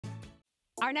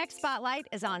Our next spotlight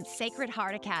is on Sacred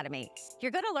Heart Academy. You're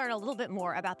going to learn a little bit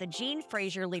more about the Jean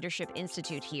Fraser Leadership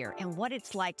Institute here and what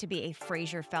it's like to be a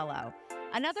Fraser Fellow.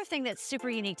 Another thing that's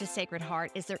super unique to Sacred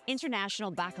Heart is their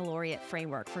International Baccalaureate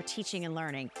framework for teaching and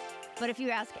learning. But if you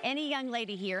ask any young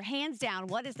lady here, hands down,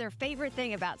 what is their favorite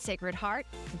thing about Sacred Heart,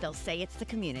 they'll say it's the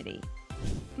community.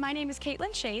 My name is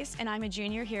Caitlin Chase, and I'm a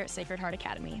junior here at Sacred Heart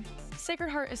Academy. Sacred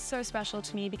Heart is so special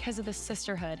to me because of the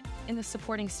sisterhood and the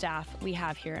supporting staff we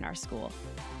have here in our school.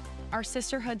 Our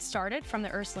sisterhood started from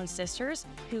the Ursuline sisters,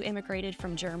 who immigrated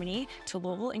from Germany to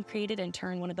Louisville and created in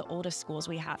turn one of the oldest schools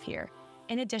we have here.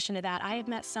 In addition to that, I have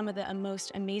met some of the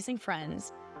most amazing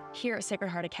friends here at Sacred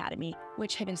Heart Academy,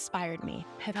 which have inspired me,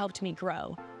 have helped me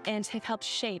grow, and have helped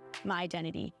shape my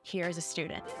identity here as a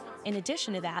student. In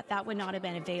addition to that, that would not have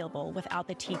been available without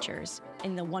the teachers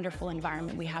in the wonderful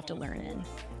environment we have to learn in.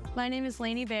 My name is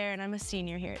Lainey Bear, and I'm a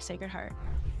senior here at Sacred Heart.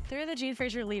 Through the Jean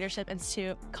Fraser Leadership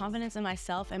Institute, confidence in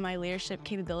myself and my leadership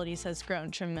capabilities has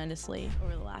grown tremendously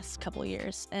over the last couple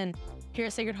years. And here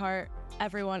at Sacred Heart,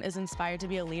 everyone is inspired to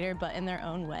be a leader, but in their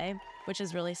own way, which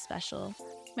is really special.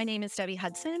 My name is Debbie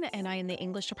Hudson, and I am the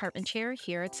English Department Chair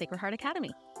here at Sacred Heart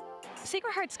Academy.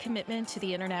 Sacred Heart's commitment to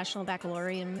the International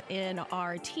Baccalaureate in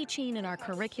our teaching and our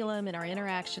curriculum and our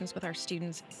interactions with our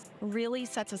students really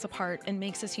sets us apart and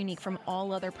makes us unique from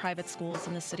all other private schools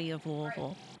in the city of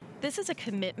Louisville. This is a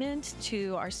commitment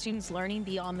to our students learning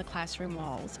beyond the classroom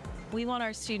walls. We want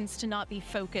our students to not be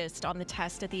focused on the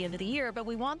test at the end of the year, but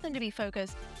we want them to be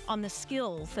focused on the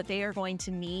skills that they are going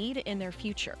to need in their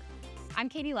future. I'm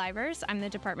Katie Livers. I'm the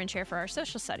department chair for our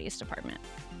social studies department.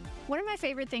 One of my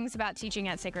favorite things about teaching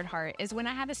at Sacred Heart is when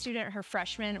I have a student her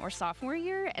freshman or sophomore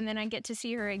year, and then I get to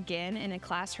see her again in a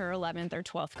class her 11th or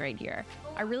 12th grade year.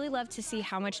 I really love to see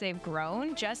how much they've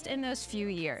grown just in those few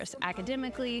years,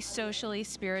 academically, socially,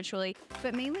 spiritually,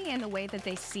 but mainly in the way that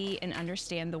they see and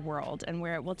understand the world and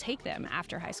where it will take them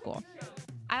after high school.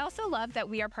 I also love that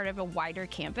we are part of a wider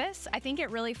campus. I think it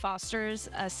really fosters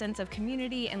a sense of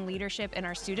community and leadership in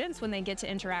our students when they get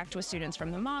to interact with students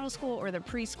from the model school or the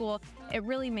preschool. It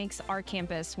really makes our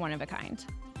campus one of a kind.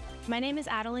 My name is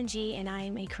Adeline G, and I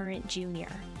am a current junior.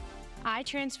 I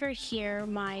transferred here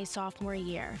my sophomore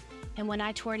year, and when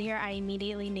I toured here, I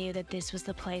immediately knew that this was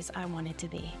the place I wanted to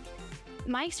be.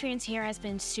 My experience here has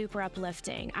been super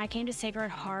uplifting. I came to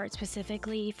Sacred Heart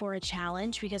specifically for a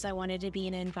challenge because I wanted to be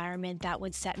in an environment that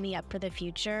would set me up for the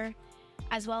future,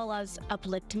 as well as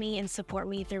uplift me and support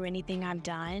me through anything I've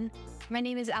done. My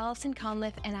name is Allison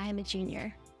Conliffe, and I am a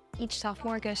junior. Each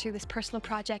sophomore goes through this personal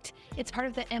project. It's part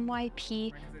of the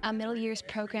MYP Middle Years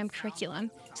Program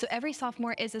curriculum. So every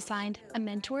sophomore is assigned a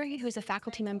mentor who is a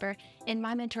faculty member, and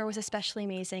my mentor was especially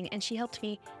amazing, and she helped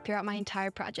me throughout my entire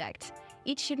project.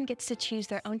 Each student gets to choose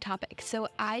their own topic, so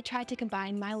I tried to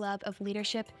combine my love of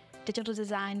leadership, digital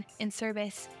design, and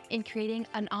service in creating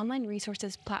an online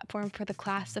resources platform for the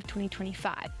class of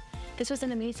 2025. This was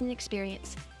an amazing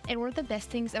experience, and one of the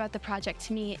best things about the project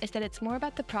to me is that it's more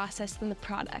about the process than the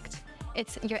product.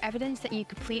 It's your evidence that you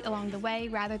complete along the way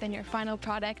rather than your final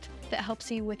product that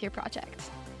helps you with your project.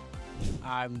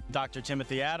 I'm Dr.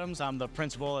 Timothy Adams. I'm the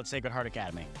principal at Sacred Heart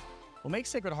Academy. What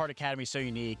makes Sacred Heart Academy so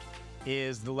unique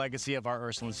is the legacy of our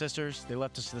Ursuline sisters. They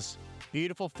left us this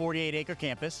beautiful 48-acre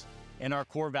campus and our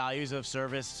core values of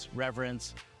service,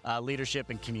 reverence,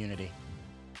 leadership, and community.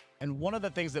 And one of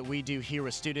the things that we do here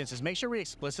with students is make sure we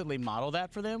explicitly model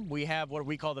that for them. We have what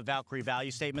we call the Valkyrie value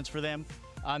statements for them.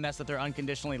 And that's that they're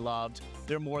unconditionally loved,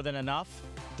 they're more than enough,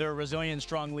 they're a resilient and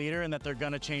strong leader, and that they're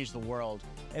gonna change the world.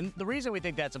 And the reason we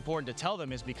think that's important to tell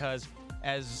them is because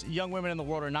as young women in the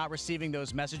world are not receiving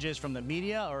those messages from the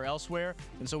media or elsewhere,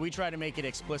 and so we try to make it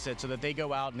explicit so that they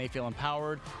go out and they feel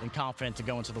empowered and confident to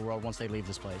go into the world once they leave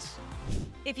this place.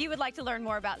 If you would like to learn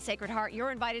more about Sacred Heart, you're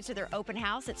invited to their open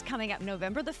house. It's coming up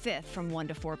November the 5th from 1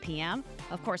 to 4 p.m.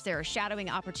 Of course, there are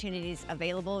shadowing opportunities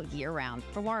available year-round.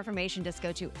 For more information, just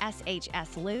go to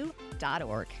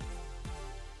shslu.org.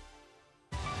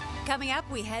 Coming up,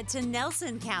 we head to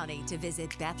Nelson County to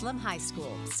visit Bethlehem High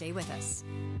School. Stay with us.